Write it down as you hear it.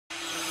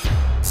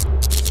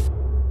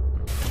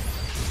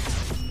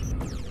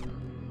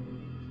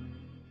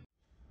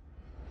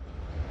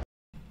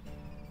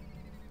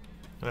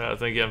Yeah,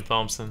 thank you, M.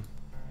 Thompson.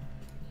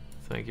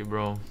 Thank you,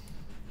 bro.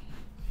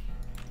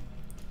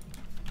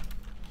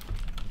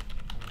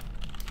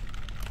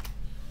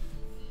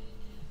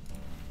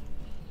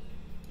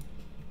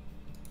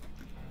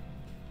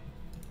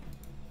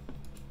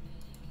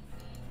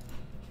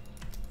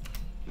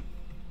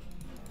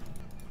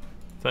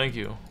 Thank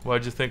you.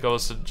 Why'd you think I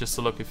was just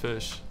a lucky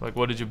fish? Like,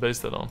 what did you base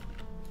that on?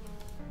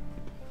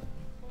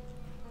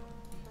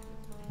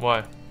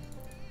 Why?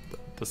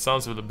 That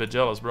sounds a bit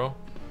jealous, bro.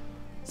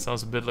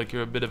 Sounds a bit like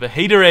you're a bit of a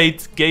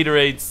haterade,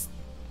 Gatorade.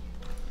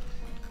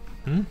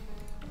 Hmm?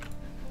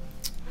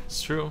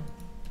 It's true.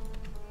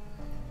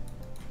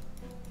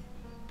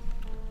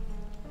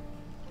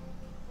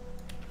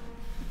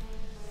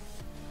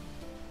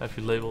 Have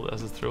you labeled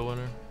as a thrill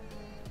winner?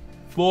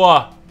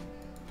 4!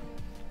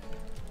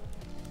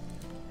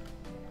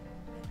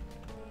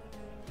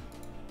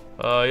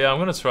 Yeah, I'm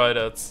gonna try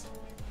that.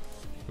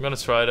 I'm gonna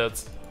try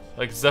that.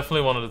 Like, it's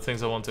definitely one of the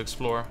things I want to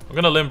explore. I'm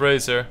gonna limp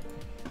raise here.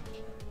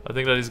 I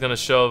think that he's gonna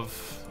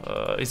shove.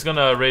 He's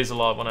gonna raise a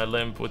lot when I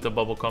limp with the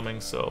bubble coming,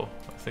 so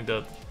I think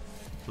that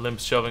limp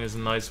shoving is a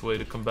nice way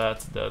to combat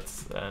that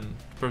and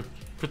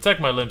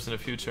protect my limps in the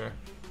future.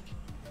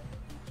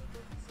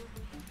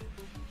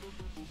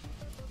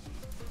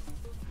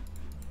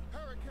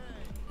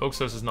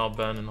 Oakstars is not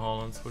banned in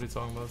Holland. What are you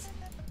talking about?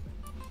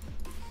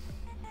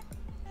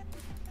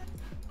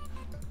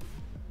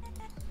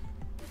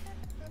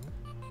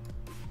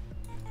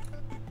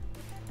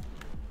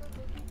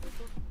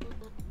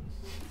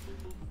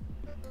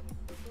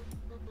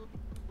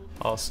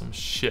 Awesome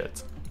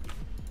shit.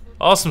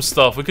 Awesome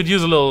stuff. We could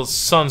use a little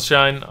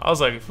sunshine. I was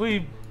like, if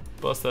we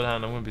bust that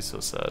hand, I'm gonna be so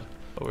sad.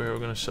 Over here, we're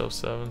gonna shove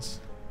 7s.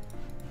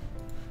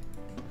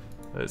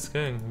 It's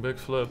king. Big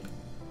flip.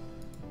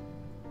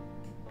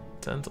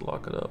 10 to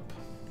lock it up.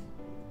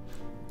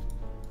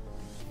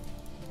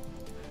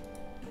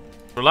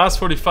 For last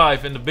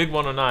 45 in the big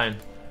 109.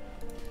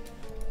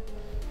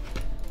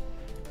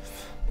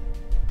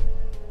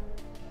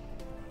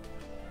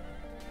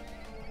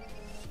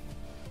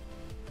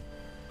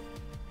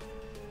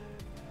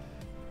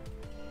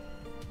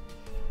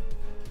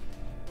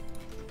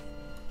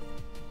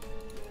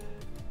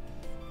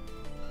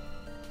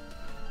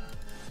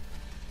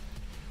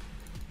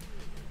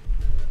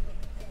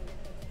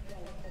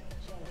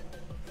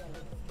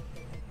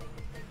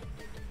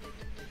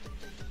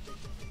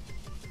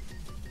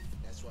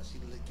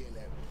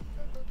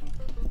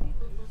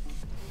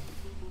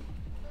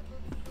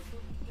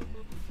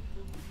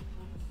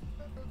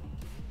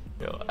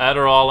 Yo,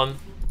 Adderallen.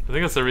 I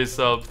think that's a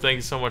resub. Thank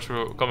you so much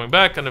for coming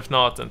back, and if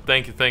not, then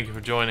thank you for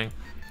joining.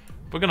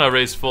 We're gonna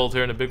raise fold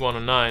here in the big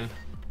 109.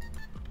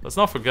 Let's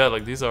not forget,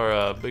 like, these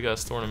are big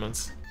ass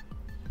tournaments.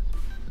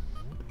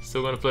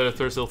 Still gonna play the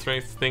Thursday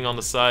thing on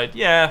the side.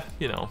 Yeah,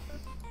 you know,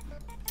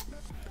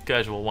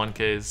 casual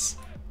 1Ks.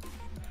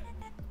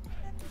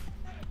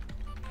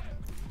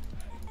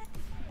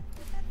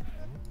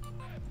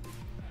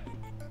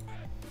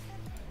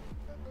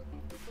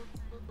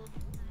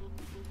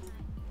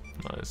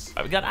 Nice.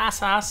 We got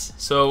ass.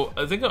 So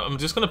I think I'm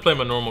just gonna play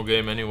my normal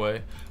game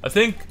anyway. I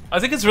think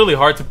it's really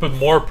hard to put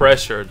more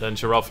pressure than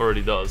Giraffe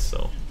already does.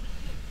 So.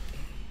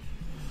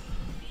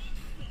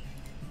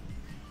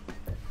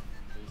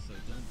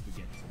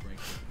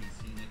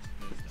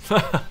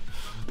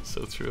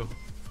 So true.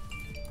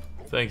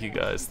 Thank you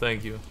guys.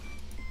 Thank you.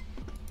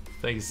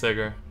 Thank you,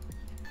 Seger.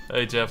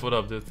 Hey Jeff, what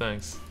up, dude?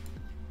 Thanks.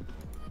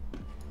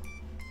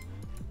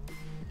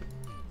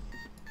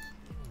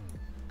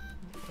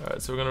 Alright,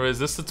 so we're gonna raise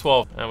this to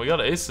 12. And we got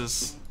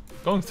aces.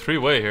 Going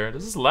 3-way here.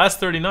 This is last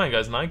 39,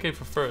 guys. 9k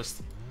for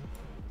first.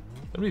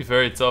 Gonna be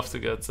very tough to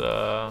get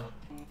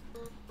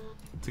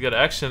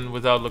action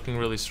without looking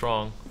really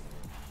strong.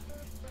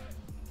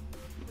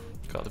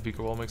 God, the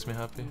beaker wall makes me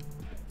happy.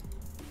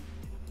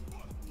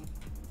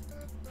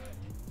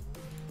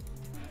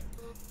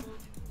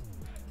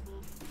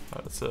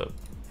 Alright, that's a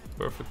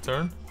perfect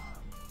turn.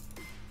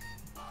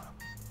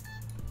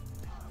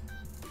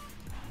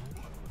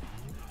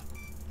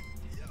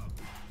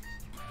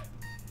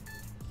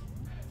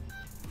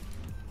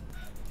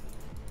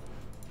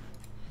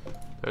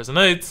 There's an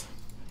 8.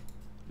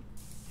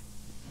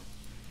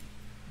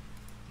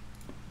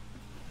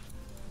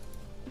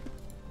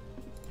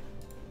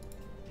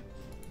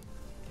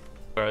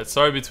 Alright,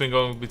 sorry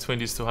going between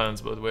these two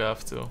hands, but we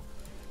have to.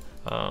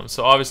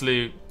 So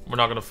obviously, we're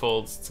not gonna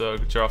fold to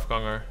Giraffe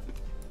Gonger.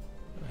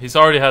 He's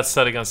already had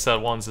set against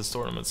set once this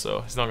tournament,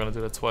 so he's not gonna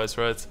do that twice,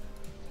 right?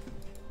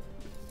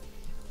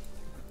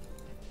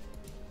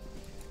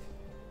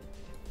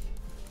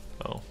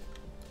 Oh.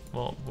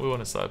 Well, we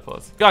want a side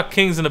pot. Got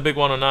kings in a big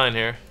 109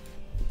 here.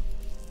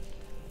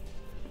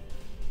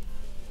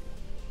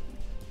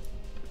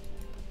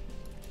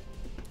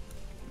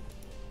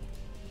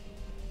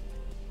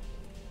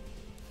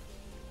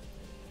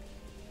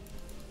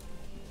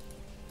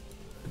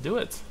 Do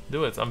it.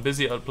 Do it. I'm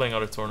busy out playing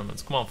other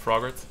tournaments. Come on,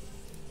 Frogert.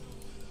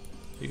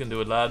 You can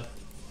do it, lad.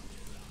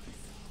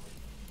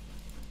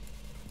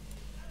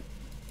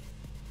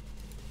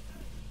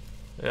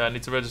 Yeah, I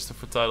need to register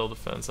for title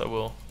defense. I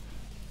will.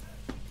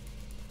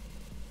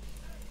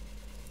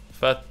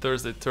 Fat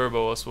Thursday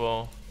Turbo as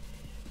well.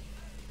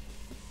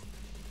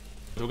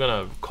 We're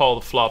gonna call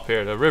the flop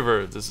here. The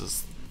river, this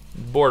is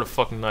board of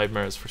fucking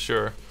nightmares for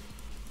sure.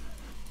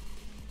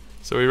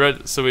 So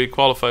we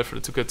qualified for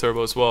the 2K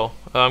Turbo as well.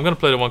 I'm gonna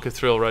play the 1K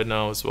Thrill right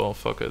now as well.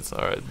 Fuck it.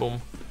 Alright,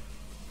 boom.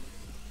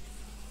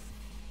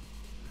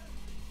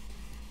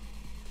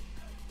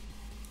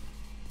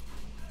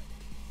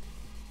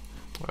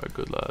 Alright,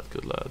 good lad,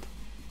 good lad.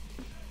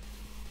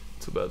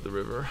 Too bad the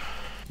river.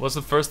 What's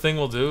the first thing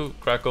we'll do?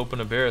 Crack open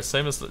a beer.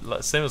 Same as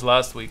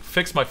last week.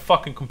 Fix my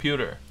fucking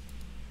computer.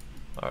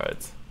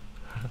 Alright.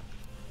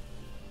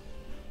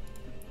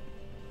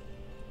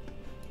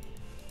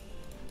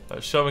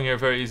 Shoving here,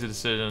 very easy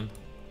decision.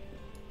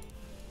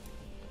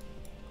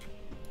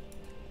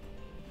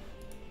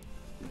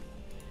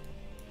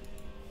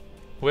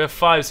 We have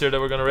 5s here that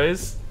we're gonna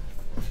raise.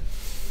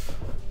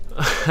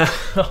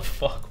 Oh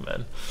fuck,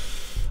 man.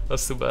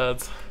 That's too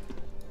bad.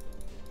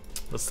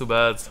 That's too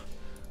bad.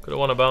 Could've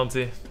won a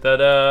bounty.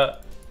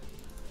 That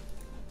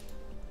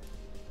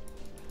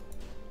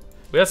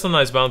we had some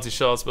nice bounty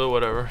shots, but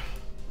whatever.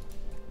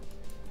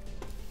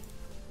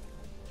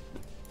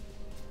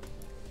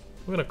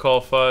 We're gonna call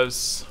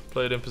 5s,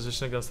 play it in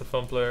position against the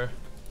fun player.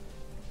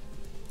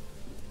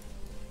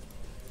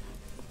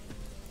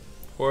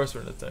 Of course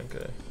we're in the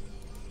 10K.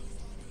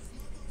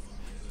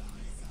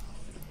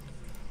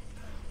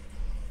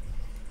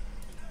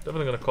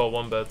 Definitely gonna call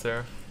 1 bet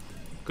there.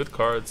 Good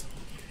cards.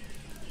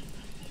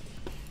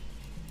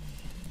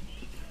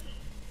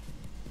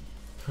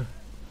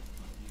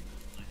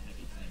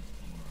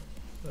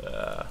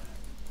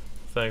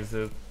 Thanks,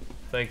 dude.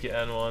 Thank you,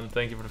 N1.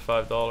 Thank you for the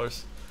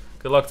 $5.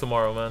 Good luck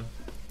tomorrow, man.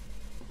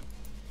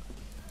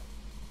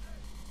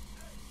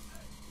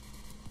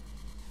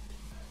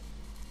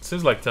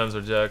 Seems like 10s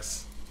or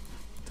jacks.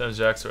 10s,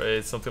 jacks, or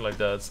 8s, something like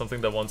that.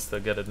 Something that wants to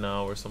get it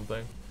now or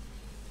something.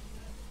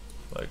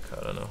 Like,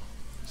 I don't know.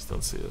 Just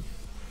don't see it.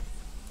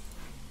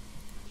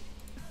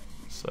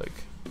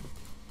 Psych.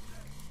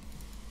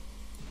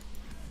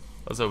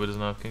 Let's hope he doesn't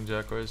have king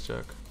jack or ace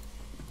jack.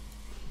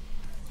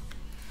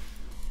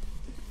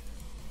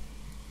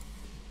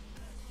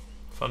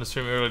 Found a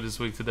stream earlier this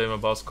week. Today my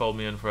boss called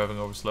me in for having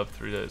overslept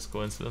 3 days.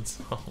 Coincidence?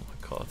 Oh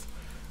my god.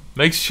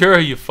 Make sure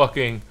you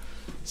fucking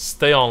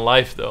stay on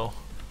life though.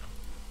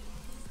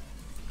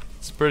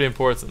 It's pretty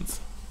important.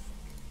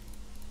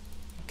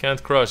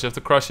 Can't crush. You have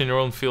to crush in your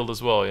own field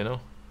as well, you know?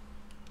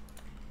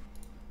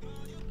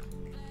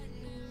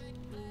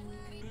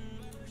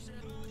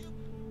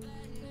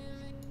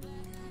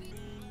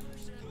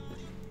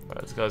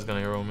 Alright, this guy's gonna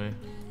hero me.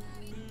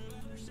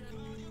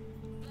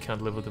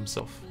 Can't live with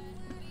himself.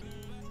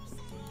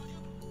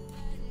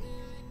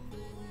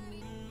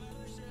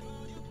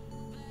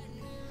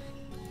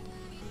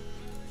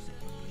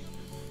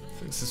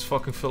 This is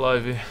fucking Phil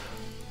Ivey.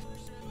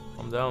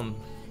 I'm down.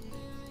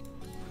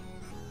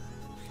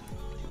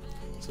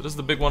 So this is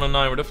the big 1 on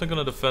 9. We're definitely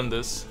gonna defend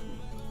this.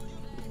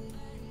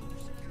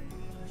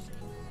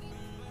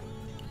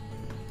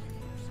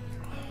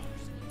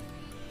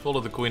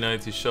 Folded the queen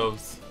 8, he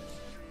shoved.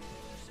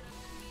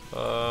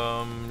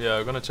 Yeah,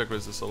 we're gonna check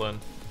raise this all in.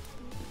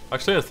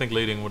 Actually, I think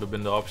leading would have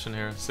been the option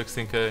here.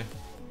 16k.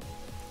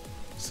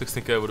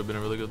 16k would have been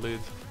a really good lead.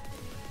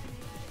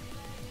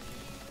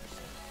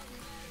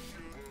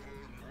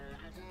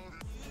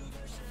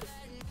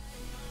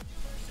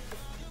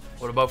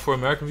 What about for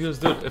American viewers?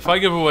 Dude, if I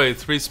give away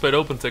 3 spade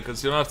open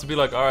tickets, you don't have to be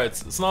like, alright,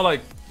 it's not like,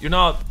 we're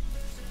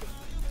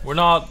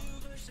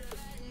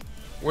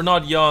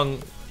not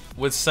young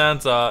with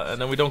Santa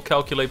and then we don't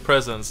calculate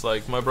presents.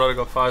 Like, my brother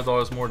got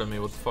 $5 more than me,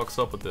 what the fuck's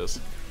up with this?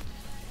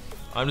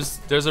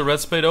 There's a red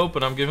spade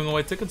open, I'm giving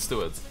away tickets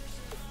to it.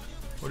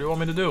 What do you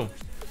want me to do?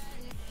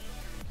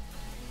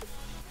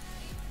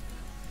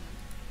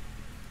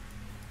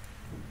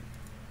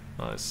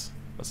 Nice,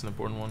 that's an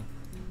important one.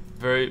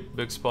 Very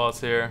big spots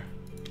here.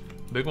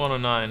 Big 1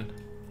 on 9.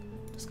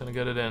 Just gonna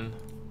get it in.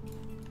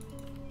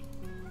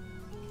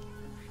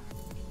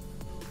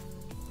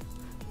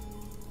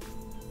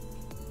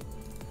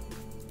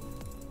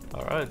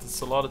 Alright, it's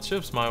a lot of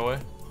chips my way.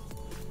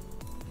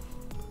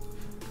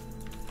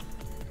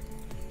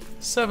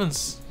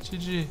 7s.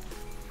 GG.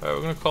 Alright,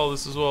 we're gonna call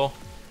this as well.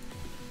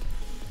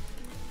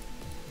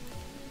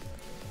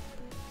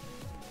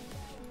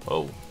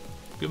 Oh.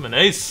 Give him an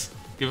ace.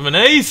 Give him an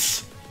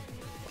ace!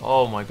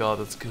 Oh my god,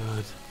 that's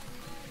good.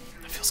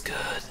 Feels good.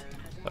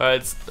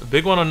 Alright, it's a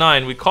big 1 on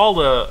 9. We called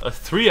a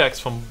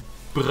 3x from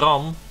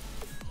Bram.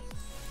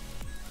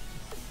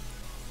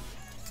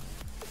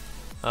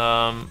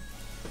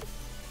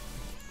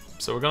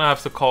 So we're gonna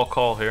have to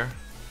call here.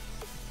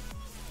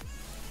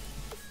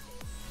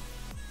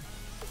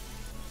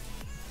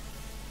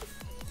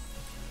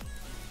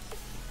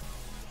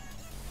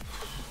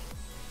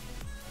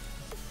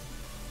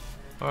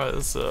 Alright,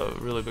 this is a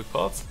really big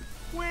pot.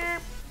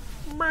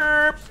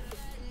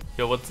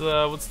 Yo,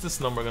 what's this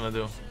number gonna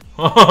do?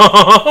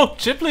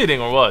 Chip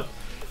leading or what?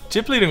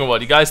 Chip leading or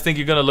what? You guys think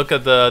you're gonna look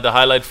at the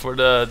highlight for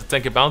the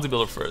 10K bounty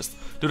builder first?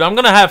 Dude, I'm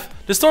gonna have...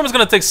 This storm is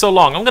gonna take so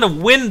long. I'm gonna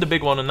win the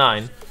big 1 on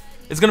 9.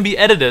 It's gonna be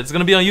edited. It's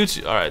gonna be on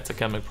YouTube. Alright, I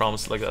can't make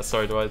promises like that.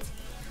 Sorry, Dwight.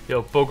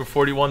 Yo,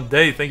 Poker41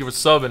 Day, thank you for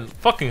subbing.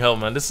 Fucking hell,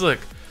 man. This is like...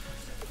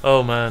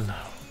 Oh, man.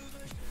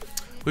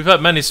 We've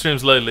had many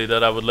streams lately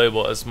that I would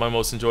label as my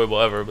most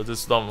enjoyable ever, but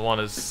this one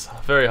is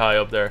very high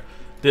up there.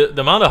 The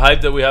amount of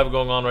hype that we have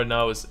going on right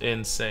now is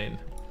insane.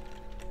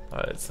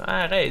 Alright,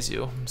 I raise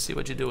you. See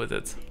what you do with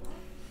it.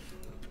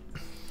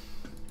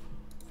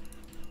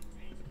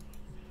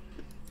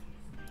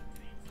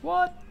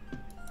 What?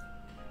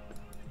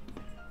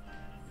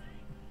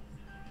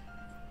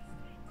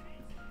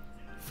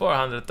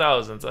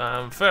 $400,000.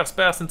 I'm first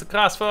person to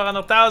cross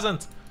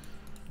 400,000.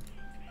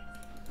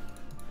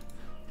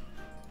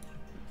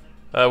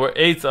 We're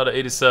 8 out of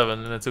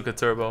 87, and I took a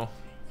turbo.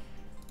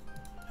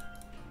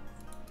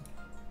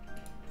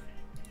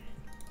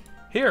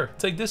 Here,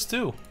 take this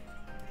too.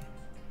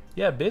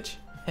 Yeah, bitch.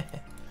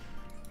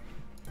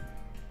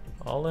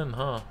 All in,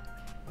 huh?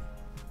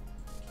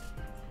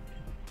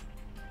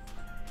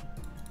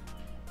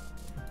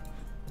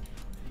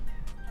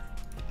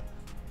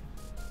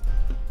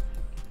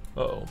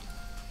 Uh-oh.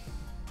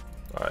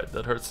 Alright,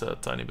 that hurts a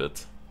tiny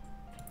bit.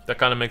 That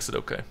kind of makes it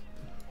okay.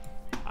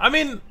 I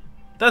mean,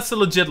 that's a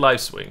legit life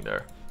swing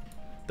there.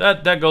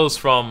 That goes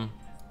from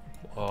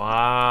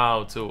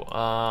wow to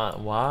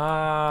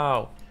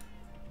wow.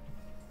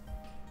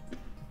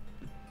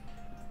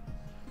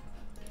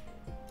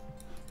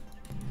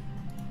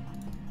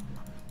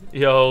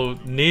 Yo,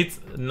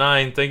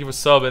 Neat9, thank you for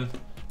subbing.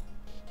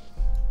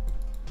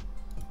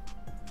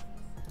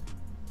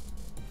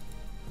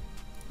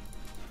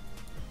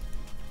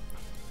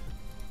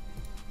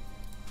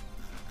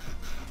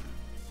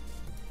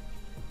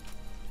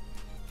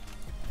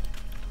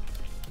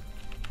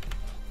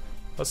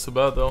 That's too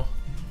bad though.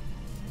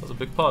 That was a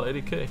big pot,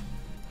 80k.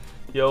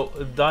 Yo,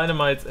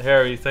 Dynamite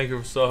Harry, thank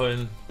you for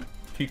subbing.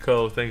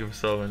 Pico, thank you for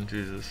subbing.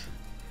 Jesus.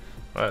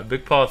 Alright,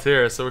 big pot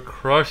here, so we're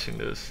crushing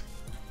this.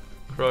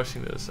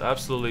 Crushing this.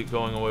 Absolutely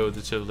going away with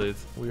the chip lead.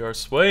 We are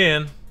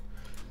swaying.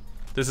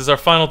 This is our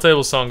final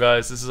table song,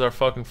 guys. This is our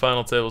fucking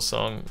final table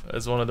song.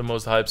 It's one of the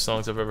most hyped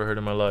songs I've ever heard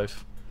in my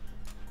life.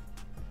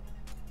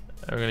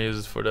 And we're gonna use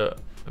it for the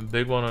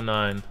big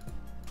 109.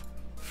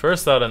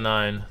 First out of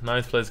 9.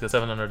 9th place gets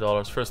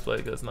 $700. First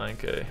place gets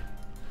 9k.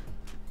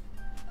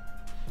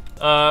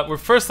 We're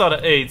first out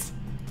of 8.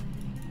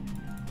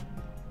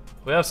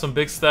 We have some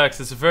big stacks.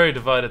 It's a very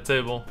divided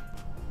table.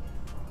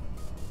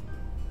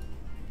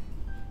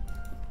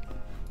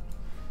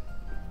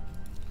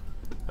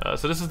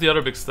 So this is the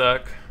other big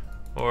stack.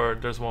 Or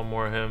there's one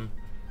more of him.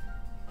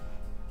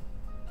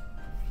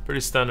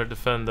 Pretty standard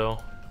defend though.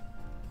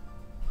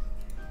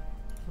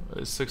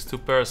 His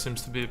 6-2 pair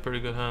seems to be a pretty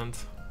good hand.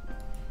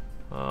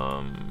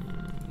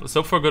 Let's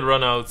hope for a good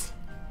run out.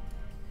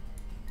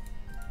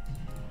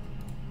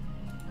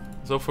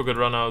 Let's hope for good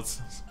run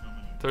outs.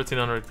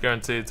 1300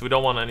 guaranteed. We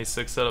don't want any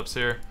 6 setups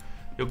here.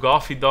 Yo,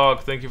 Goffy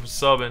Dog, thank you for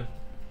subbing.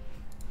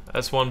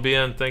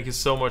 S1BN, thank you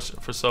so much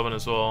for subbing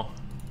as well.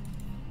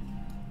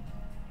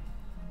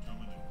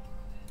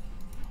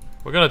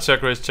 We're gonna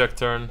check raise, check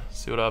turn,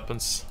 see what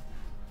happens.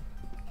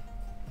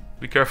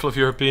 Be careful of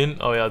European.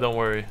 Oh yeah, don't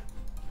worry.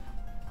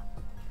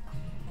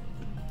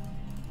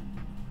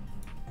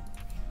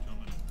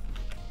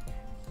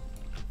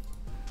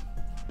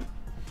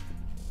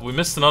 We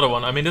missed another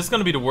one. I mean, this is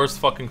gonna be the worst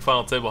fucking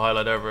final table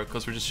highlight ever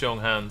because we're just showing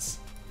hands.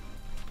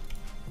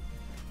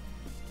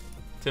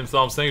 Tim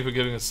Thoms, thank you for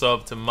giving a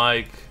sub to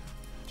Mike.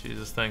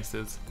 Jesus, thanks,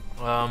 dude.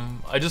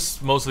 I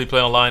just mostly play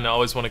online. I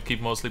always want to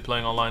keep mostly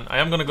playing online. I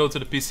am gonna go to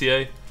the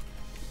PCA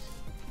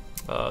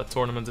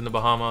tournament in the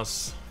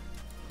Bahamas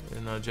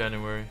in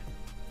January.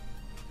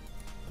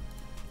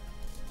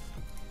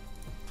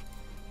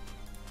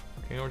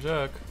 King or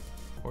Jack,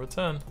 or a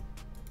 10,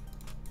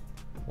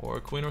 or a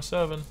Queen or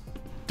 7.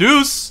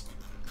 Deuce!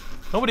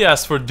 Nobody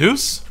asked for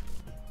deuce.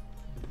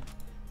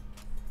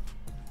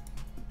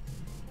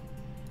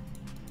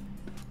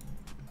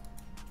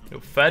 Yo,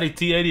 Fatty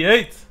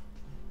T88.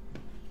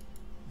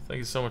 Thank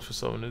you so much for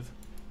subbing, dude.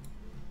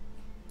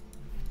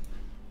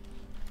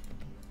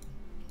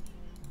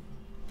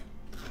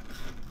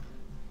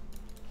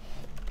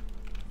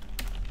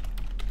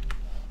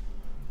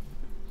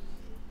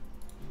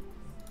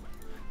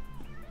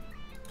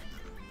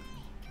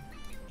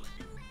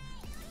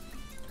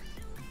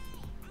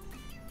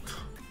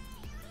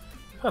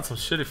 Got some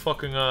shitty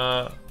fucking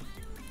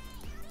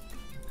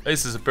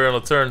aces appear on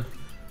the turn.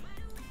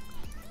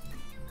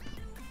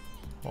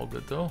 All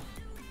good though.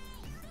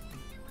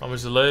 How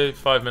much delay?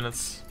 5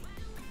 minutes.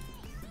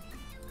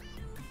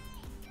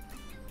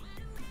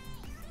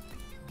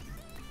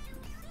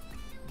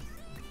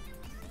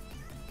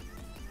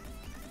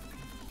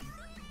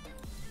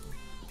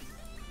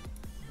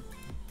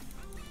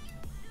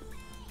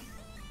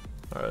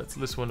 Alright, so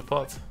let's win the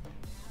pot.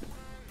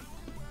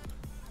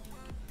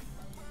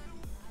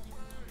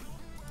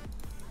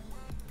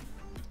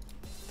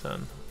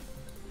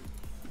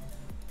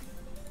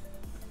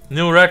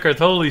 New record,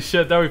 holy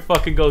shit, there we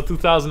fucking go,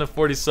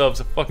 2,040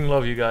 subs. I fucking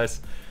love you guys.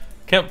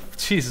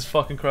 Jesus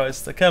fucking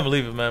Christ, I can't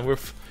believe it, man. We're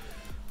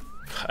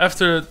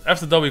after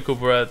W Cup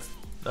we're at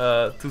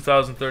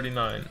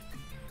 2039,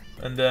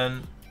 and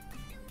then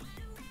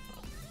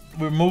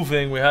we're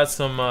moving. We had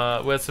some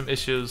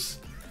issues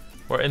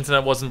where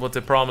internet wasn't what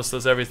they promised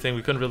us. Everything,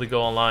 we couldn't really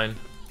go online,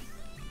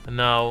 and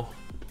now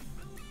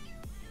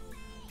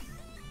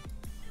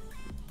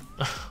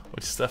we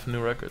just have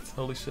new records.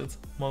 Holy shit!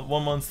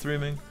 1 month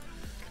streaming.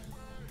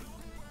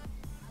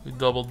 We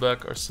doubled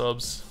back our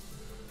subs.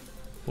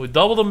 We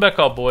doubled them back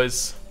up,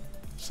 boys.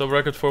 Sub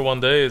record for 1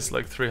 day is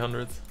like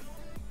 300.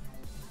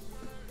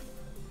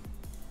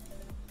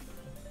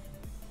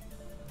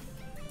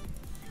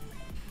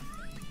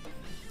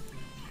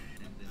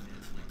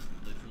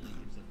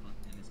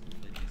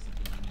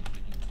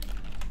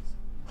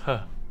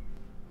 Huh.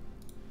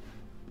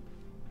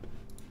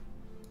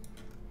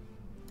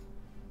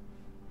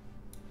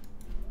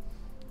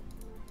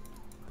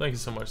 Thank you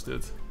so much,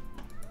 dude.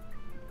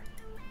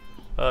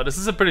 This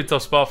is a pretty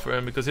tough spot for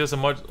him because he has a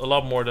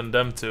lot more than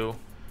them two,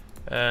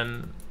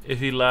 and if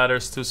he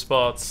ladders 2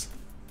 spots,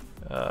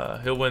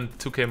 he'll win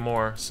 2k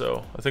more.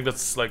 So I think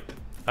that's like,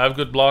 I have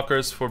good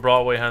blockers for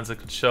Broadway hands that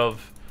could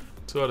shove.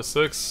 2 out of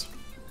 6.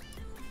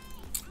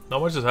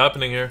 Not much is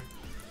happening here.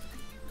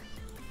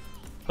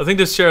 I think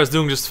this chair is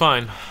doing just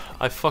fine.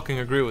 I fucking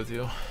agree with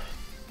you.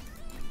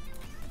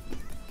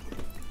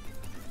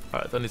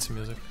 Alright, I need some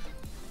music.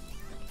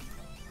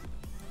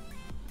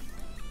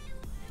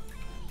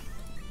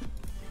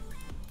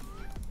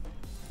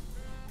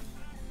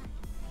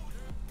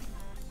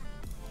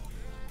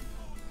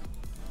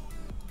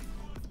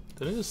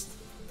 Did I just...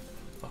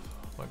 Oh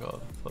my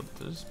god,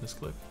 did I just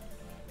misclick?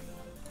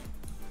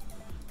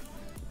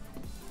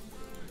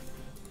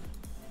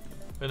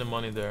 Bit of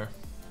money there.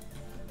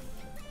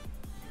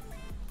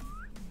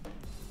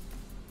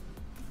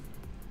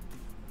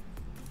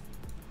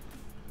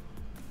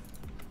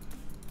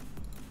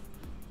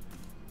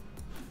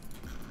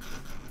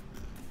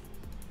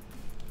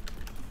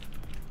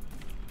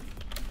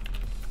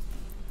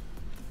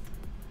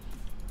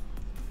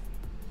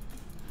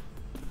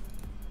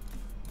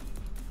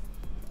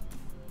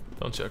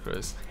 Don't check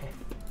raise.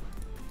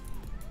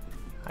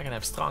 I can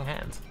have strong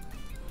hands.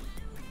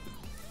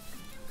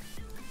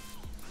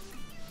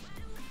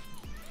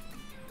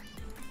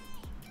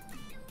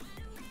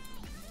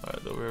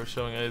 Alright, though we were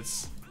showing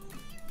aids.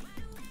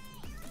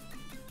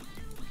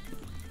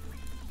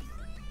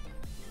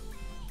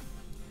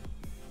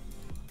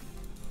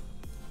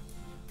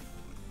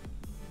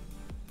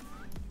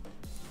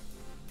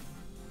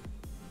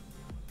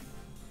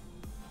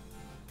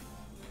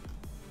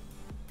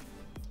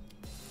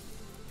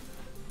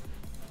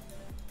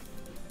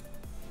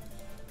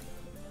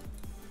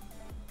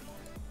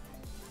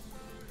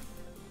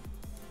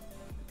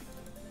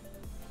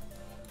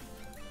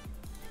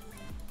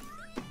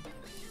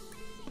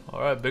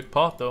 Alright, big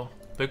pot though.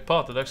 Big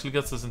pot, that actually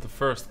gets us into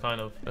first, kind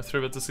of. I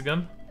 3-bet this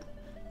again.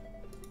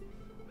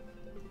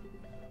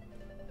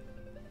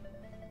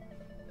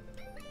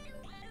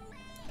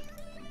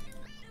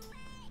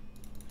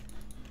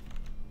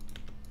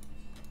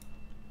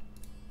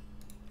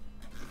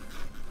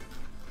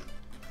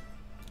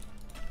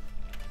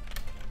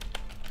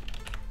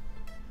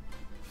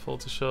 Full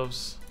to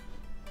shoves.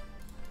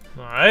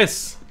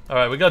 Nice!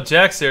 Alright, we got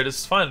jacks here. This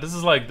is fine. This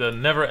is like the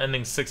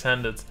never-ending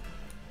 6-handed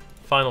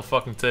final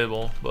fucking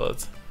table,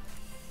 but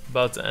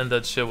about to end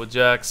that shit with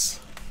jacks.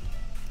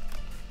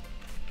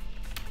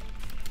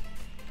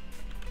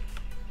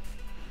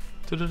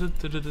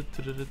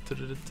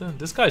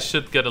 This guy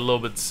should get a little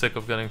bit sick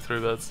of getting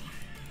 3-bets.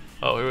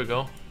 Oh, here we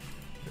go.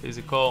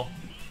 Easy call.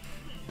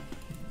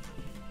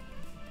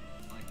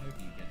 I hope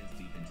you get as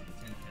deep into the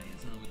 10k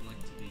as I would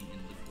like to be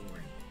in the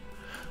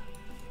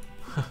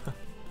flooring.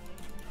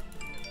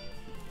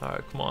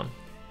 Alright, come on.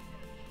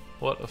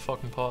 What a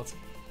fucking pot.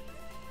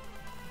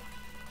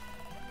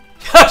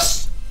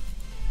 Yes!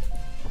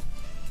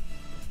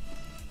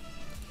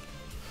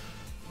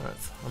 Alright,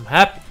 I'm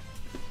happy.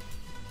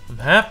 I'm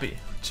happy.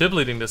 Chip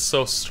leading this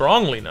so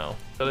strongly now.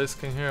 Got ace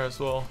king here as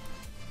well.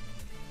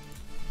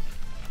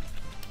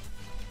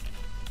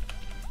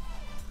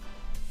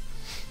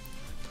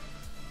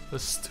 What a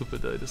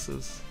stupid day this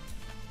is.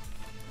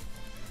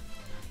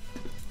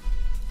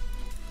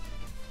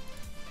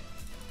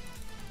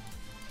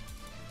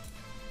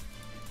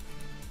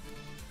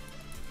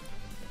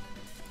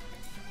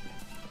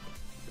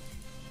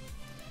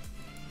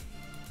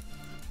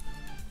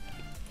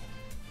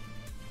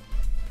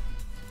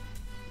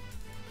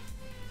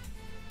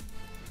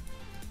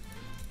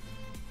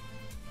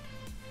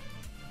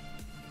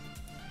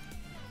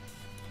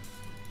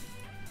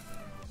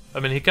 I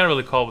mean, he can't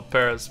really call with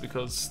pairs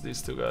because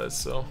these two guys,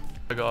 so... Oh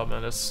my god,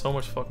 man, there's so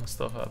much fucking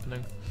stuff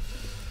happening.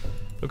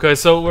 Okay,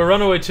 so we're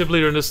runaway chip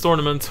leader in this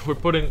tournament. We're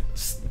putting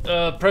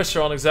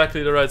pressure on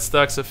exactly the right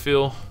stacks, I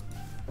feel.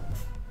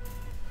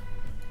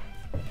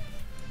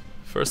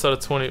 First out of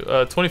 20,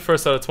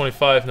 21st out of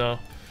 25 now.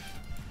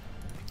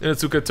 In a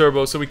 2K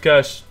turbo, so we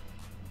cash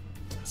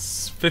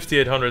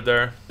 5,800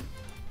 there.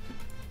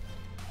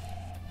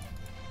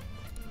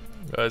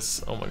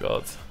 Guys, oh my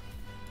god.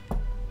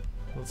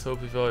 Let's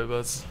hope we value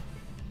bets.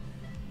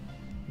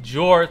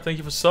 Jor, thank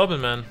you for subbing,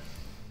 man.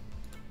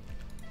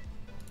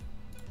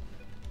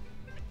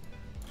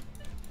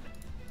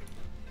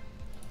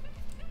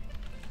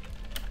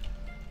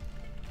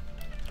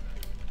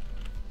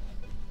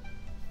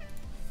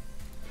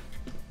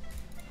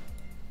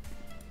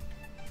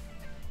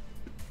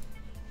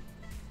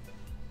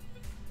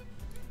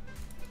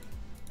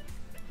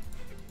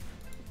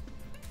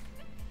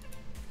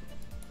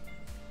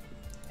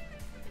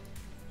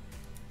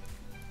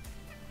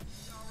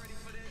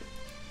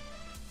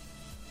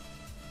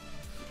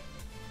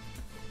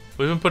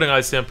 We've been putting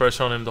ICM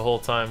pressure on him the whole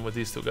time with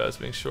these two guys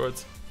being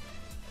short.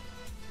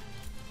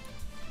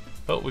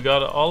 Oh, we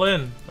got it all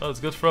in. Oh, it's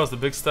good for us. The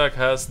big stack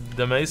has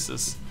the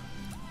aces.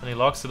 And he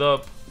locks it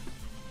up.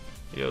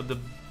 Yo, the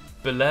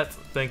Billet,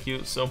 thank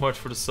you so much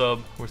for the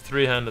sub. We're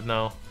three-handed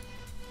now.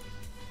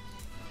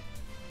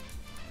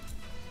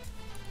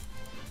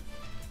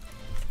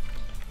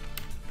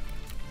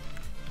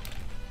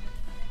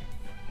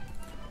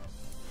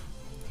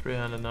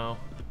 Three-handed now.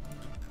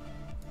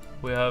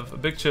 We have a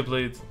big chip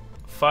lead.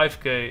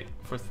 5k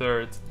for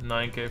third,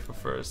 9k for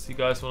first. You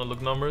guys want to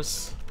look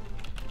numbers?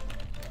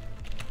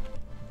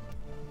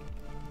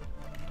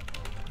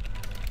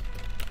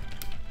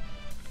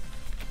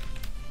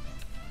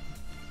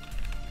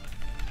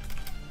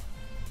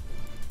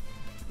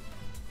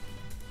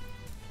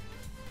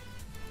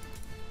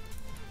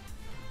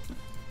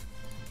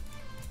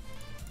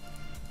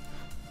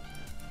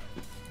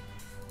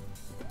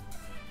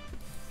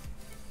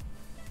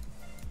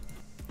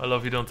 I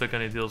love you don't take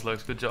any deals,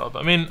 Lex. Good job.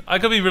 I mean, I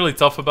could be really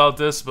tough about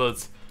this,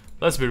 but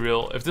let's be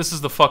real. If this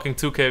is the fucking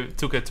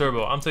 2k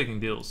turbo, I'm taking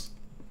deals.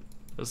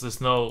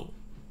 There's no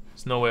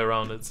way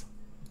around it.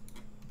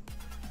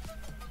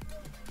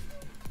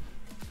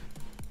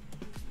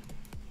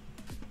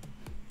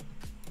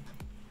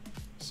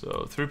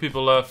 So 3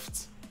 people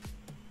left.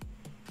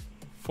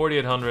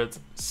 4,800,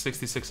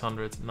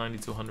 6,600,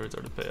 9,200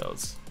 are the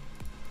payouts.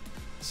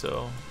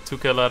 So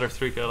 2k ladder,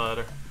 3k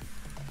ladder.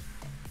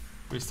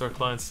 Restart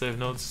client, save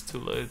notes, too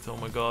late, oh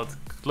my god.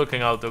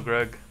 Looking out though,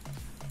 Greg.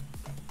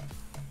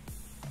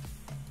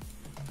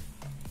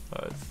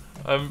 Alright.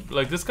 I'm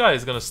like, this guy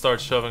is gonna start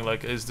shoving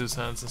like ace deuce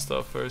hands and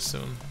stuff very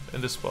soon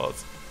in this spot.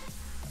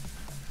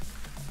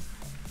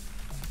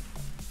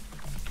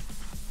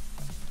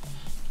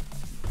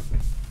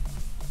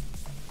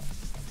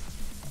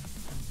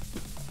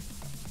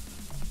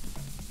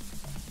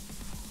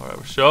 Alright,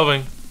 we're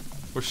shoving.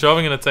 We're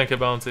shoving in a 10k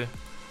bounty.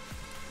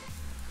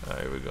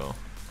 Alright, here we go.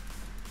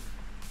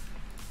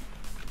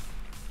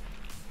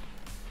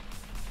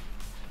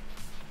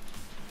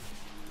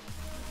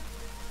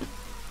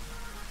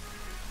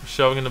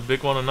 Shoving in a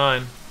big 1 and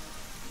 9.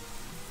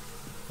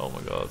 Oh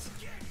my god.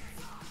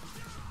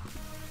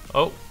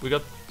 Oh, we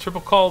got triple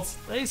calls.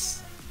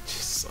 Nice.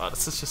 Jeez, oh,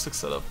 that's such a sick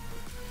setup.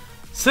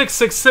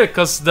 6-6-6,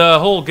 because the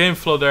whole game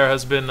flow there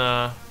has been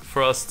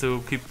for us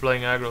to keep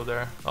playing aggro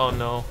there. Oh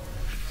no.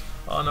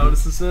 Oh no,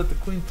 this is it. The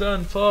queen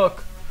 10.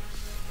 Fuck.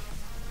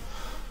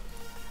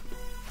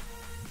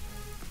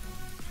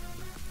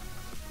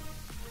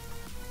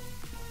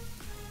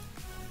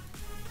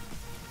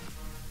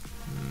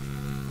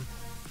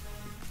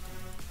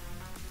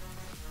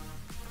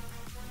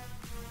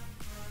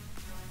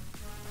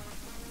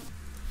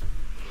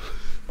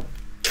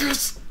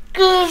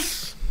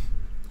 Yes!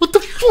 What the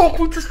fuck?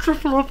 We just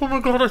triple up. Oh my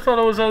god, I thought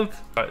I was out.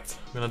 Alright,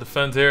 I'm gonna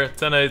defend here.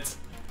 10-8.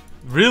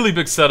 Really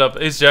big setup.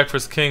 Ace Jack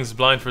versus Kings.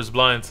 Blind versus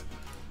blind.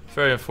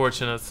 Very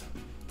unfortunate.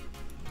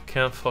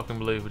 Can't fucking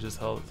believe we just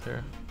held it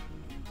here.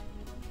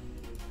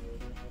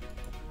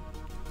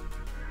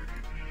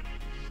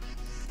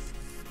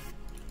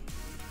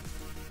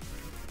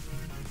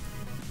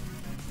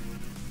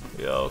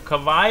 Yo,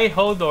 Kawai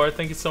Hodor,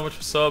 thank you so much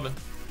for subbing.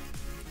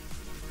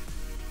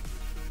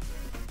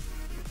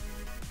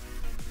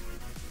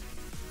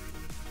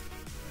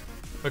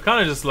 We're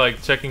kind of just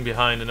like checking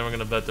behind and then we're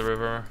gonna bet the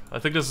river. I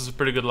think this is a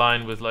pretty good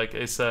line with like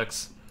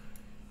ace-x.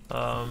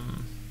 I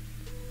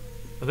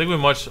think we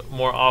much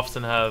more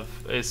often have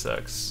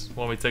ace-x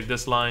when we take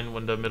this line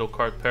when the middle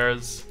card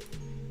pairs.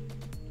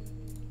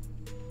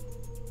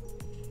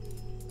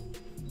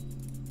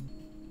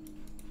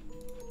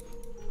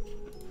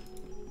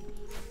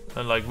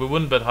 And like we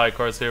wouldn't bet high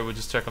cards here, we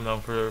just check them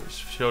down for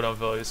showdown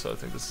value, so I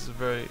think this is a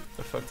very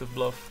effective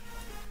bluff.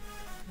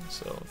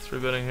 So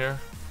 3-betting here.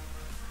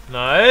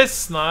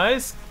 Nice,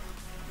 nice.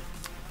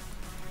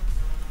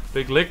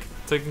 Big lick,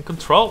 taking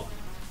control.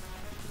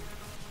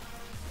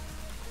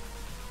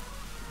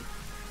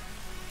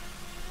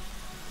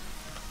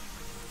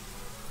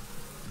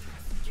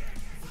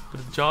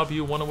 Good job,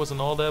 you. One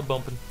wasn't all that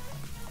bumping.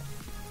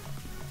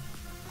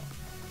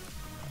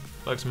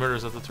 Lex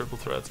murders at the triple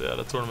threat. Yeah,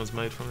 that tournament's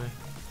made for me.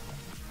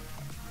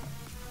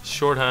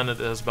 Short-handed,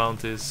 it has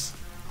bounties,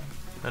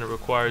 and it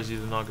requires you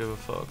to not give a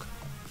fuck.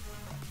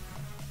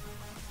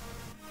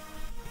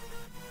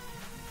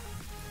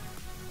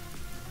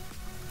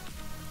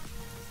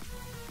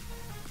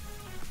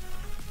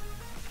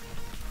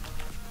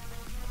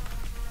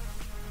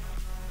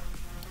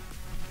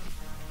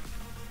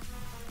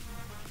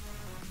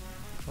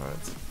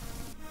 Alright.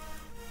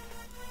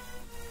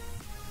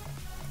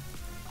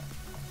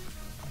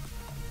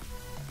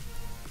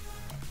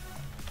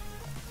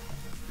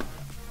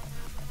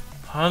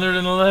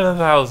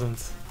 $111,000.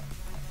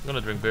 I'm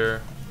gonna drink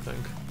beer, I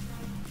think.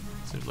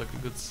 Seems like a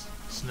good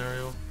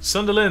scenario.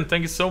 Sunderland,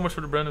 thank you so much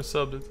for the brand new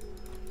sub, dude.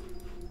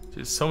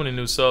 Jeez, so many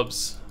new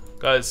subs.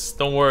 Guys,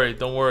 don't worry,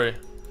 don't worry.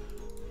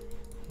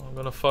 I'm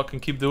gonna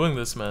fucking keep doing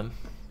this, man.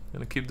 I'm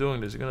gonna keep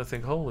doing this. You're gonna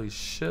think, holy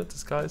shit,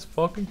 this guy's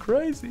fucking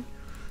crazy.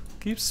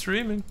 Keep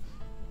streaming.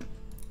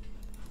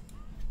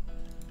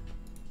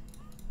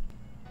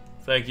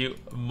 Thank you,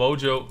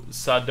 Mojo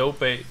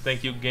Sadope.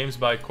 Thank you, Games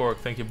by Cork.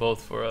 Thank you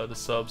both for the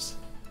subs.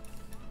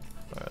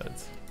 Alright.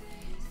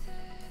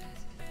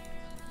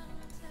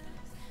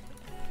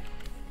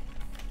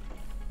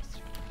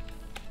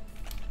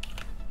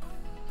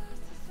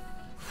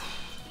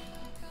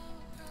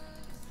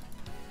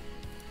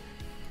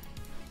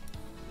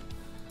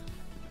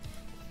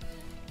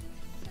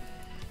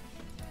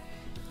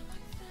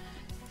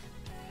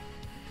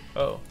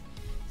 Oh.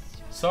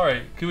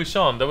 Sorry, Kiwi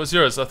Sean, that was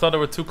yours. I thought there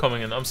were 2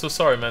 coming in. I'm so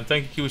sorry, man.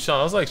 Thank you, Kiwi Sean.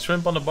 I was like,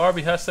 shrimp on the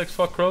Barbie, hashtag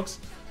fuck Croaks.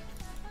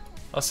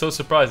 I was so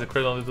surprised I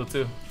crit on Little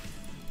too.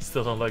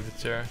 Still don't like the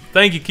chair.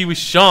 Thank you, Kiwi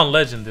Sean,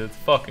 legend, dude.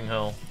 Fucking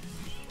hell.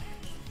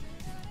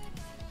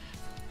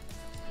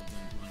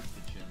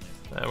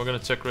 And we're gonna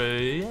check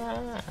ready.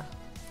 Yeah.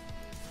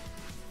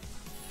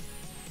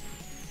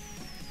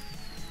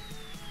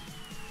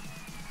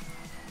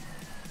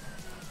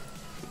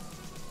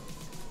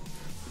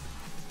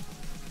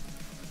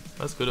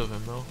 That's good of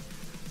him, though.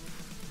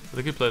 I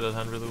think he played that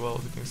hand really well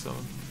with the King 7.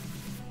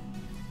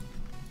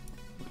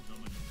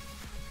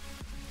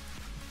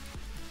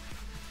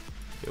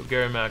 Yo,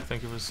 Gary Mac,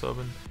 thank you for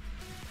subbing.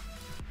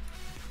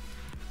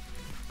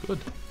 Good.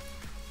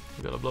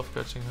 We got a bluff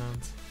catching hand.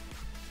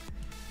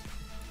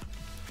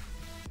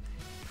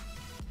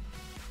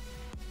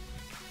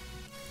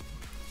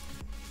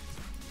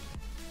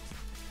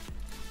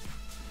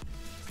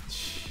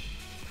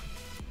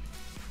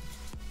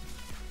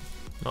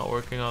 Not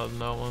working out in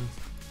that one.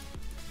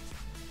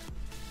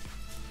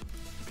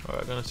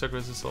 Alright, gonna check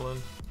raise this all in.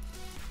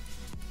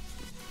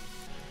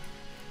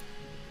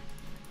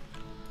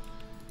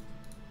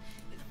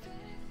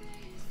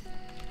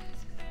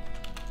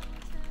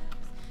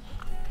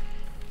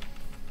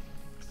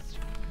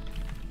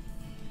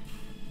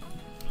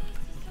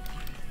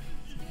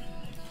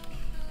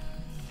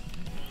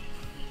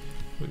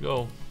 Here we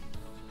go.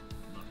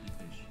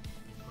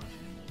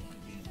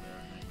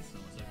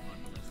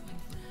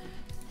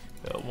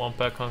 Yeah, 1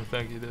 pack hung,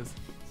 thank you, dude.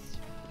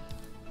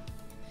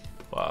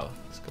 Wow,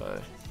 this guy.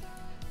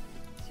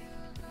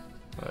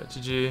 Alright,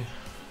 GG.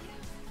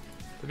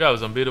 The guy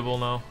was unbeatable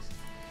now.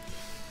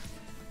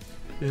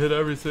 He hit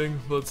everything,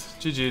 but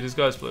GG, these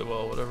guys play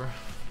well, whatever.